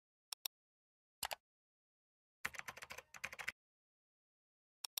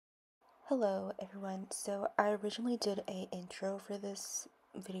Hello everyone. So I originally did a intro for this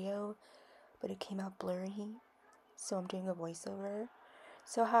video, but it came out blurry, so I'm doing a voiceover.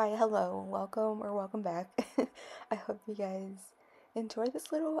 So hi, hello, welcome or welcome back. I hope you guys enjoy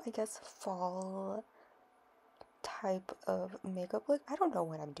this little, I guess, fall type of makeup look. I don't know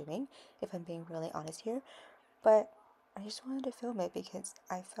what I'm doing, if I'm being really honest here, but I just wanted to film it because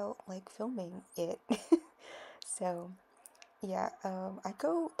I felt like filming it. So yeah,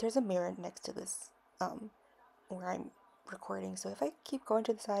 there's a mirror next to this where I'm recording, so if I keep going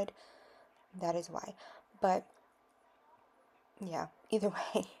to the side, that is why. But yeah, either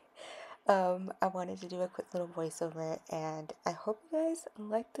way, I wanted to do a quick little voiceover, and I hope you guys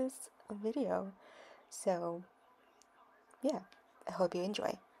like this video. So yeah, I hope you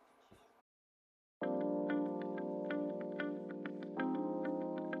enjoy.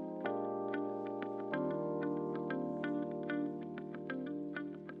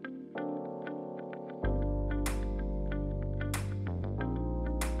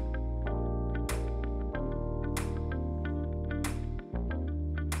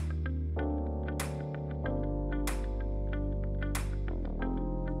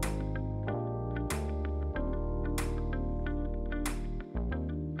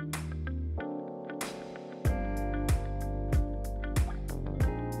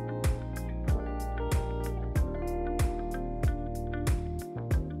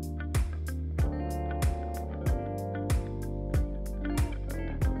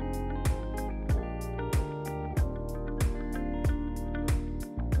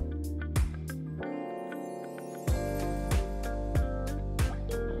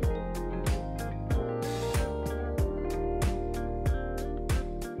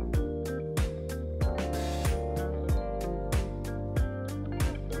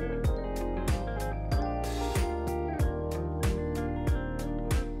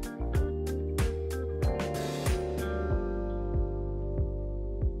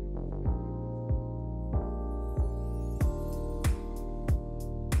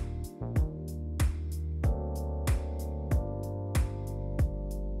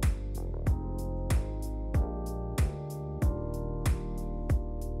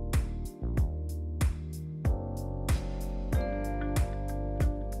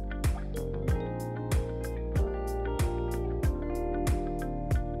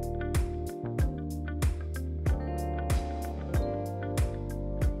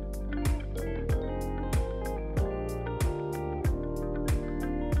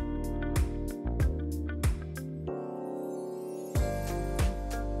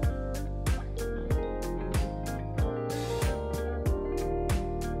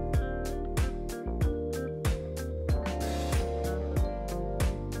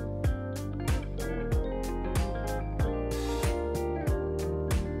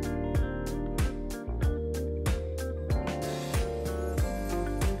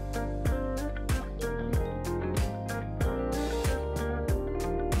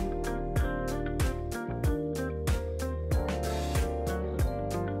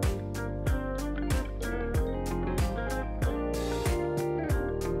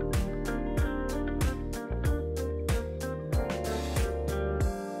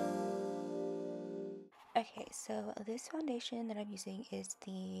 Okay, so this foundation that I'm using is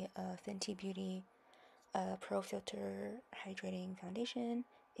the Fenty Beauty Pro Filter Hydrating Foundation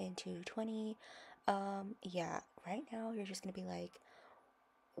in 220. Yeah, right now you're just gonna be like,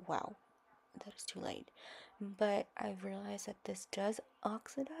 wow, that is too light. But I've realized that this does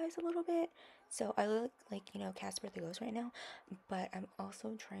oxidize a little bit, so I look like, Casper the Ghost right now. But I'm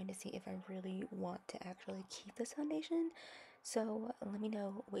also trying to see if I really want to actually keep this foundation. So let me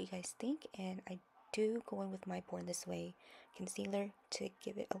know what you guys think, and I do go in with my Born This Way concealer to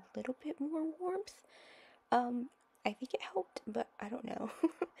give it a little bit more warmth. I think it helped, but I don't know.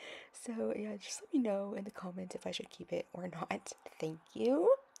 So yeah, just let me know in the comments if I should keep it or not. Thank you.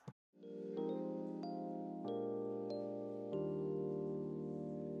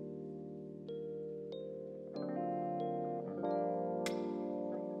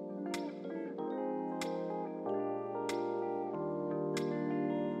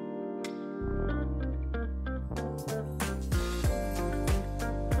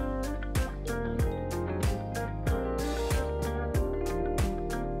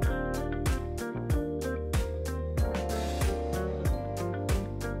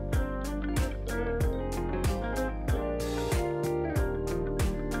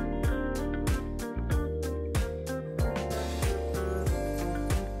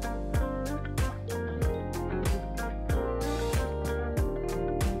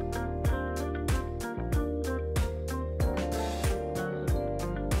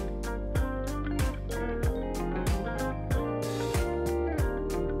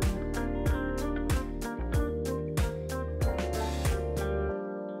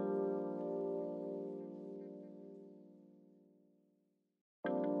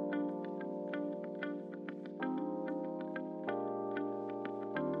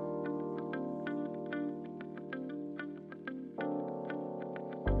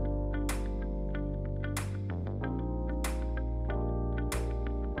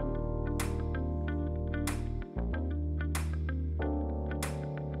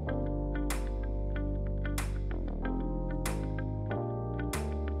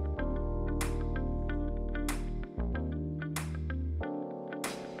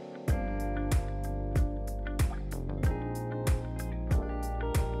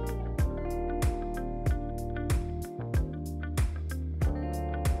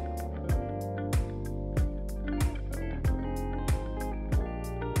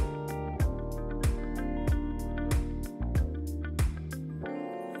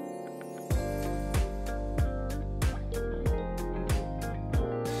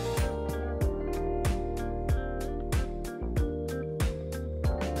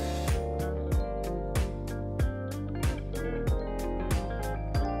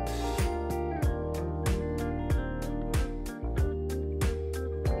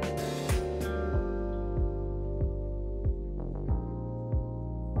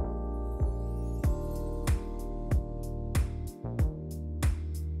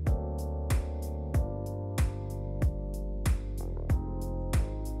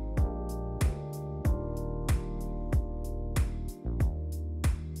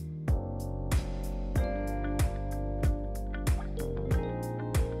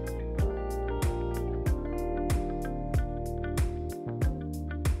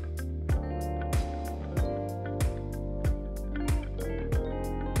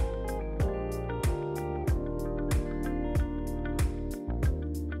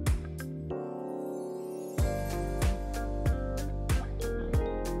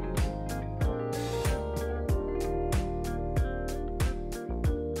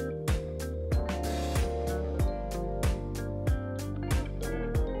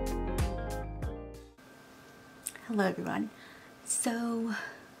 Hello everyone. So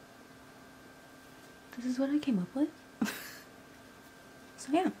this is what I came up with.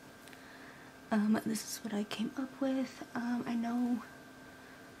 So yeah. This is what I came up with. I know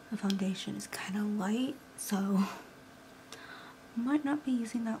the foundation is kind of light, so might not be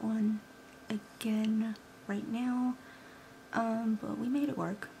using that one again right now. But we made it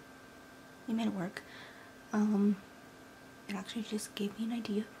work. We made it work. It actually just gave me an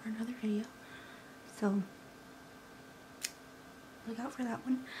idea for another video, so look out for that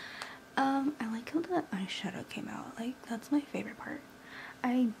one. I like how the eyeshadow came out. Like, that's my favorite part.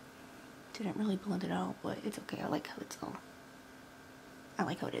 I didn't really blend it out, but it's okay. I like how it's all. I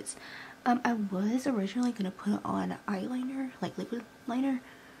like how it is. I was originally gonna put on eyeliner, like liquid liner,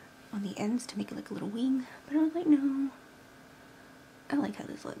 on the ends to make it like a little wing, but I was like, no. I like how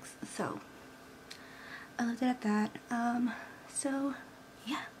this looks, so I left it at that. So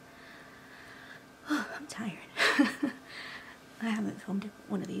yeah. Oh, I'm tired. I haven't filmed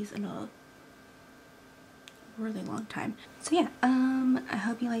one of these in a really long time. So yeah, I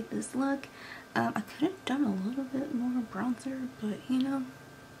hope you like this look. I could have done a little bit more bronzer, but you know,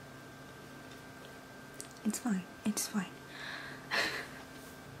 it's fine. It's fine.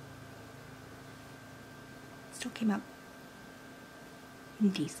 Still came out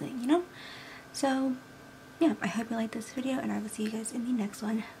decent, you know? So yeah, I hope you like this video, and I will see you guys in the next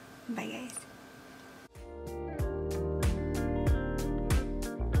one. Bye guys.